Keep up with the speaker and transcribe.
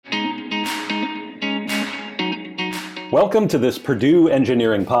Welcome to this Purdue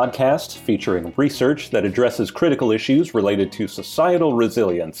Engineering podcast featuring research that addresses critical issues related to societal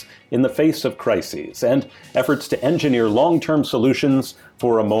resilience in the face of crises and efforts to engineer long-term solutions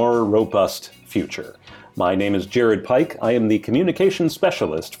for a more robust future. My name is Jared Pike. I am the communications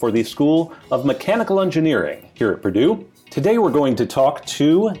specialist for the School of Mechanical Engineering here at Purdue. Today we're going to talk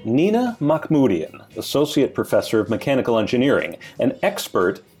to Nina Mahmoodian, Associate Professor of Mechanical Engineering, an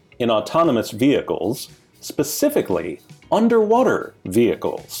expert in autonomous vehicles, specifically underwater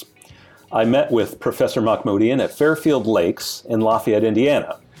vehicles. I met with Professor Mahmoodian at Fairfield Lakes in Lafayette,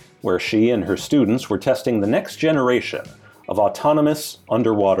 Indiana, where she and her students were testing the next generation of autonomous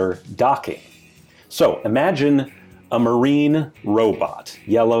underwater docking. So imagine a marine robot,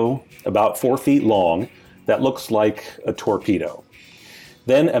 yellow, about 4 feet long, that looks like a torpedo.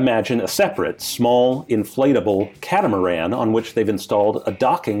 Then imagine a separate, small, inflatable catamaran on which they've installed a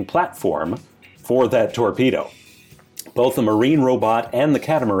docking platform for that torpedo. Both the marine robot and the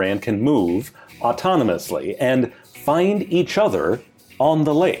catamaran can move autonomously and find each other on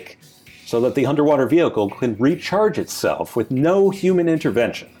the lake so that the underwater vehicle can recharge itself with no human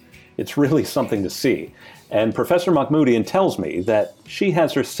intervention. It's really something to see. And Professor Mahmoodian tells me that she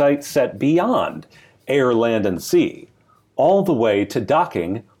has her sights set beyond air, land, and sea, all the way to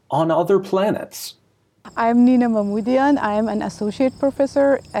docking on other planets. I'm Nina Mahmoodian. I am an associate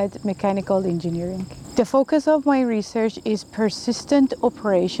professor at Mechanical Engineering. The focus of my research is persistent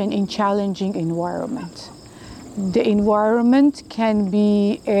operation in challenging environment. The environment can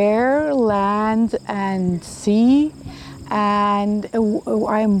be air, land, and sea. And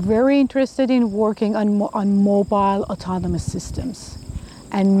I'm very interested in working on mobile autonomous systems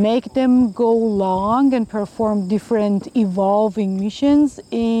and make them go long and perform different evolving missions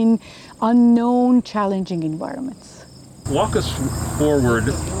in unknown, challenging environments. Walk us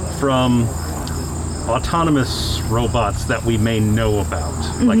forward from autonomous robots that we may know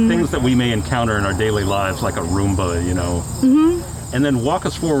about, like things that we may encounter in our daily lives, like a Roomba, and then walk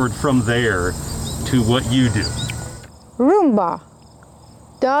us forward from there to what you do. Roomba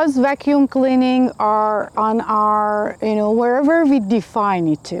does vacuum cleaning on our, wherever we define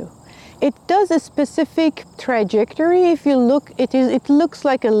it to. It does a specific trajectory. If you look, it looks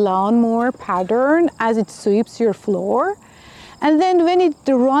like a lawnmower pattern as it sweeps your floor. And then when it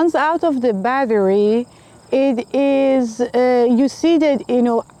runs out of the battery, it is, you see that,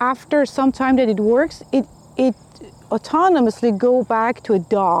 after some time that it works, it autonomously go back to a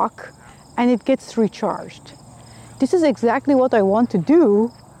dock and it gets recharged. This is exactly what I want to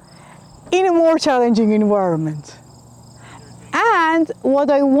do in a more challenging environment. And what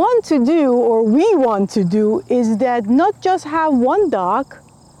I want to do, or we want to do, is that not just have one dock,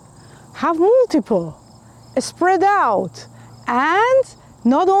 have multiple, spread out. And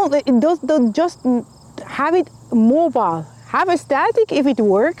not only, don't just have it mobile, have a static if it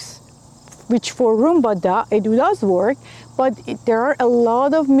works, which for Roomba it does work, but there are a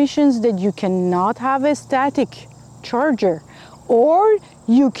lot of missions that you cannot have a static charger, or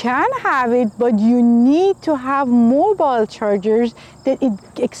you can have it, but you need to have mobile chargers that it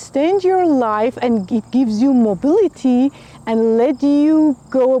extends your life and it gives you mobility and let you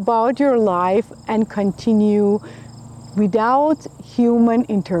go about your life and continue without human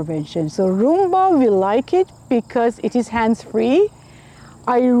intervention. So Roomba, we like it because it is hands-free.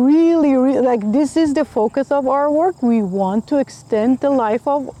 I really like, this is the focus of our work. We want to extend the life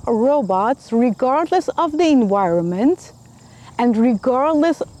of robots regardless of the environment and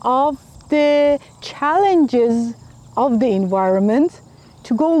regardless of the challenges of the environment,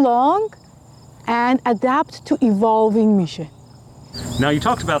 to go long and adapt to evolving mission. Now you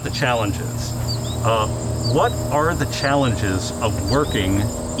talked about the challenges. What are the challenges of working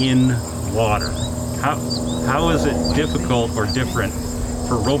in water? How is it difficult or different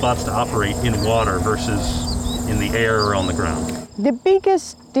for robots to operate in water versus in the air or on the ground? The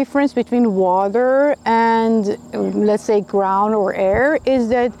biggest difference between water and, let's say, ground or air is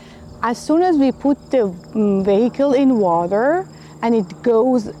that as soon as we put the vehicle in water and it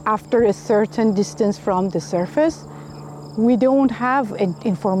goes after a certain distance from the surface, we don't have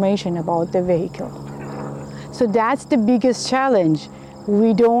information about the vehicle. So that's the biggest challenge.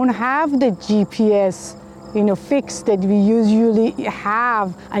 We don't have the GPS fix that we usually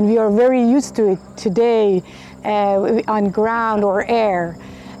have, and we are very used to it today on ground or air.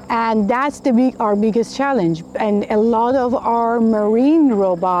 And that's our biggest challenge. And a lot of our marine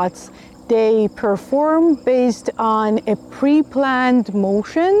robots, they perform based on a pre-planned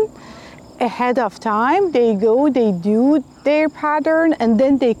motion ahead of time. They go, they do their pattern, and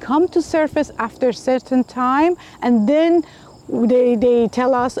then they come to surface after a certain time, and then they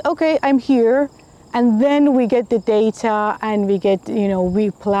tell us, okay, I'm here, and then we get the data and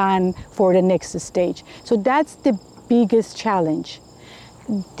we plan for the next stage. So that's the biggest challenge.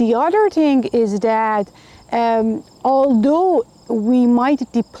 The other thing is that although we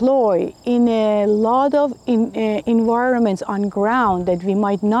might deploy in a lot of environments on ground that we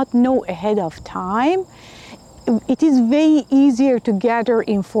might not know ahead of time, it is way easier to gather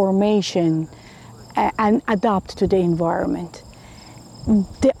information and adapt to the environment.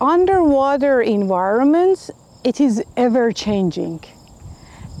 The underwater environments, it is ever changing,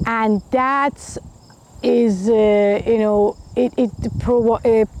 and that is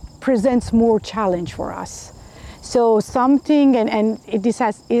it presents more challenge for us. So something, and this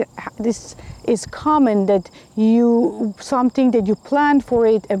is common, that something that you planned for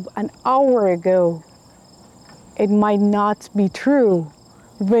it an hour ago, it might not be true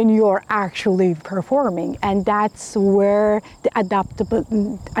when you're actually performing, and that's where the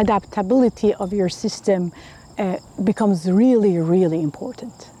adaptability of your system becomes really, really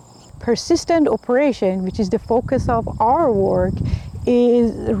important. Persistent operation, which is the focus of our work,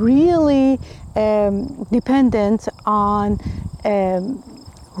 is really dependent on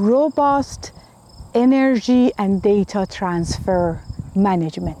robust energy and data transfer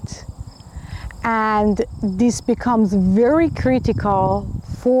management. And this becomes very critical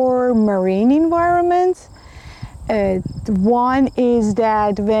for marine environments. One is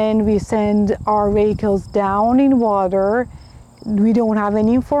that when we send our vehicles down in water, we don't have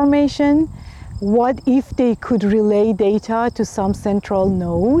any information. What if they could relay data to some central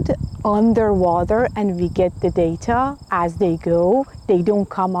node underwater and we get the data as they go? They don't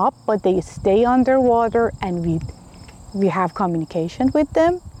come up, but they stay underwater and we have communication with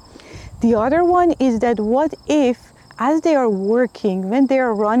them. The other one is that what if, as they are working, when they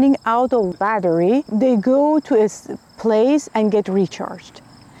are running out of battery, they go to a place and get recharged.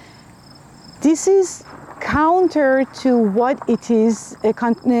 This is counter to what it is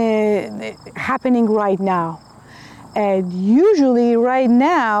happening right now. Usually right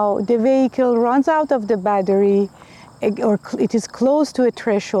now, the vehicle runs out of the battery, or it is close to a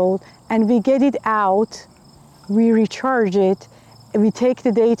threshold, and we get it out, we recharge it, we take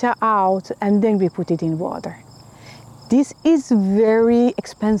the data out, and then we put it in water. This is very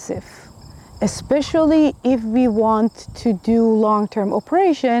expensive, especially if we want to do long-term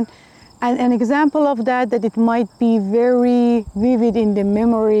operation. And an example of that it might be very vivid in the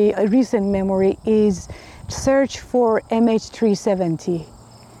memory, a recent memory, is search for MH370.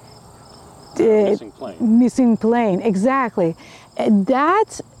 Missing plane. Missing plane, exactly.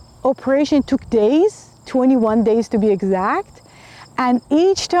 That operation took days, 21 days to be exact. And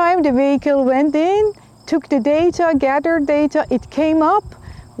each time the vehicle went in, took the data, gathered data, it came up,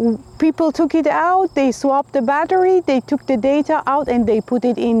 people took it out, they swapped the battery, they took the data out and they put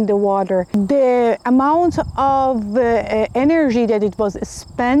it in the water. The amount of energy that it was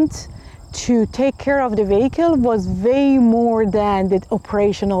spent to take care of the vehicle was way more than the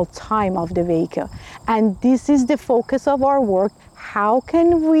operational time of the vehicle. And this is the focus of our work. How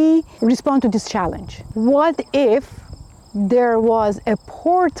can we respond to this challenge? What if there was a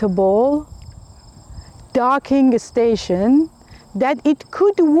portable docking station that it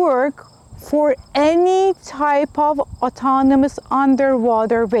could work for any type of autonomous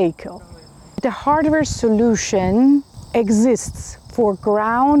underwater vehicle? The hardware solution exists for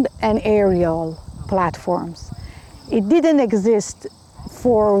ground and aerial platforms. It didn't exist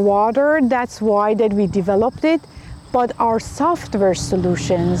for water, that's why that we developed it, but our software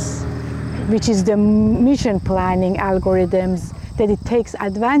solutions, which is the mission planning algorithms, that it takes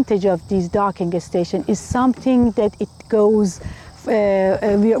advantage of these docking stations, is something that it goes,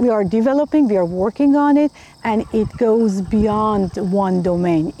 we are developing, we are working on it, and it goes beyond one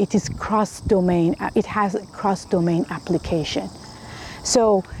domain. It is cross-domain, it has a cross-domain application.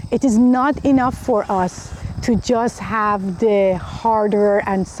 So it is not enough for us to just have the hardware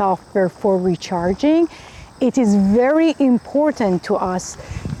and software for recharging. It is very important to us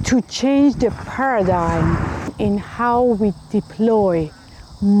to change the paradigm in how we deploy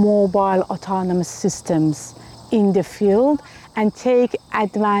mobile autonomous systems in the field and take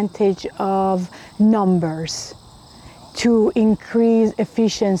advantage of numbers to increase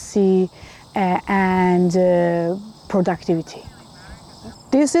efficiency and productivity.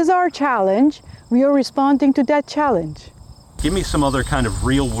 This is our challenge. We are responding to that challenge. Give me some other kind of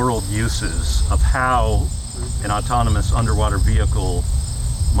real-world uses of how an autonomous underwater vehicle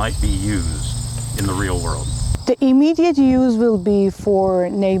might be used in the real world. The immediate use will be for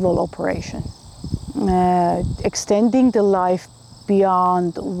naval operation, extending the life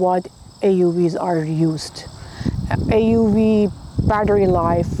beyond what AUVs are used. AUV battery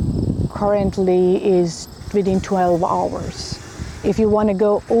life currently is within 12 hours. If you want to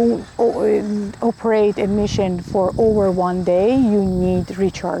go operate a mission for over 1 day, you need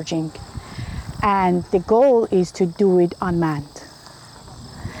recharging. And the goal is to do it unmanned.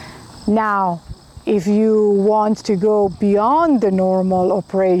 Now, if you want to go beyond the normal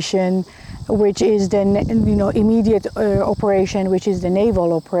operation, which is the immediate operation, which is the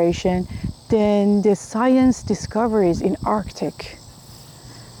naval operation, then the science discoveries in Arctic.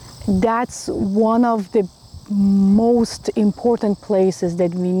 That's one of the most important places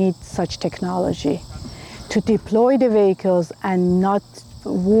that we need such technology to deploy the vehicles and not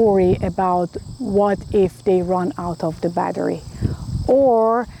worry about what if they run out of the battery,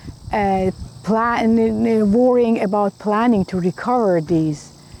 or worrying about planning to recover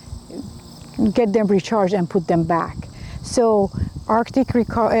these, get them recharged and put them back. So Arctic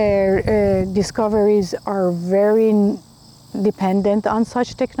discoveries are very dependent on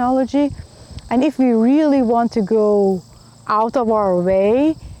such technology. And if we really want to go out of our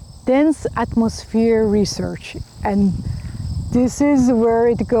way, dense atmosphere research. And this is where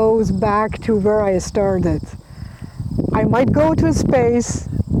it goes back to where I started. I might go to space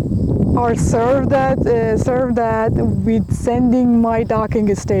or serve that with sending my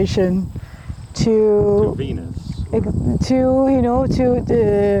docking station to Venus, to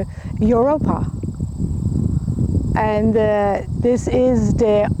Europa. And this is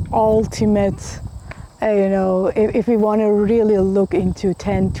the ultimate, if we want to really look into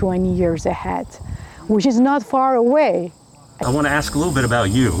 10, 20 years ahead, which is not far away. I want to ask a little bit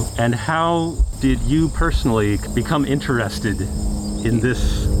about you, and how did you personally become interested in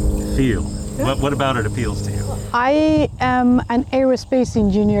this field? What about it appeals to you? I am an aerospace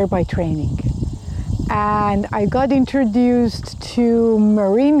engineer by training, and I got introduced to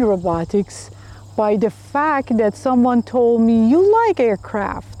marine robotics by the fact that someone told me, "You like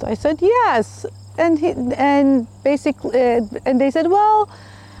aircraft?" I said, "Yes," and they said, "Well,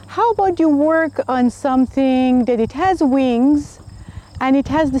 how about you work on something that it has wings and it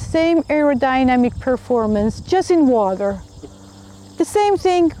has the same aerodynamic performance just in water? The same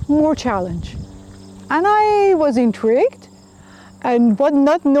thing, more challenge." And I was intrigued, and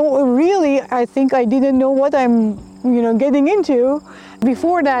I think I didn't know what I'm getting into.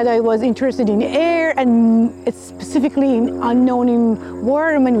 Before that, I was interested in air, and specifically in unknown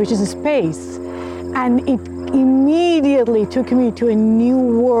environment, which is space. And it immediately took me to a new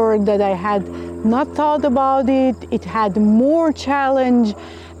world that I had not thought about it. It had more challenge,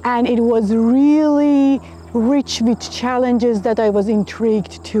 and it was really rich with challenges that I was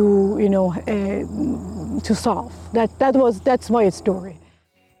intrigued to solve. That's my story.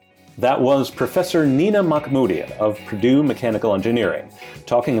 That was Professor Nina Mahmoudia of Purdue Mechanical Engineering,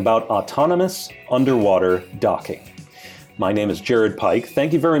 talking about autonomous underwater docking. My name is Jared Pike.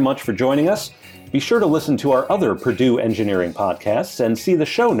 Thank you very much for joining us. Be sure to listen to our other Purdue Engineering podcasts and see the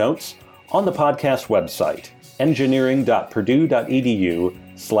show notes on the podcast website,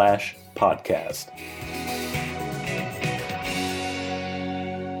 engineering.purdue.edu/podcast.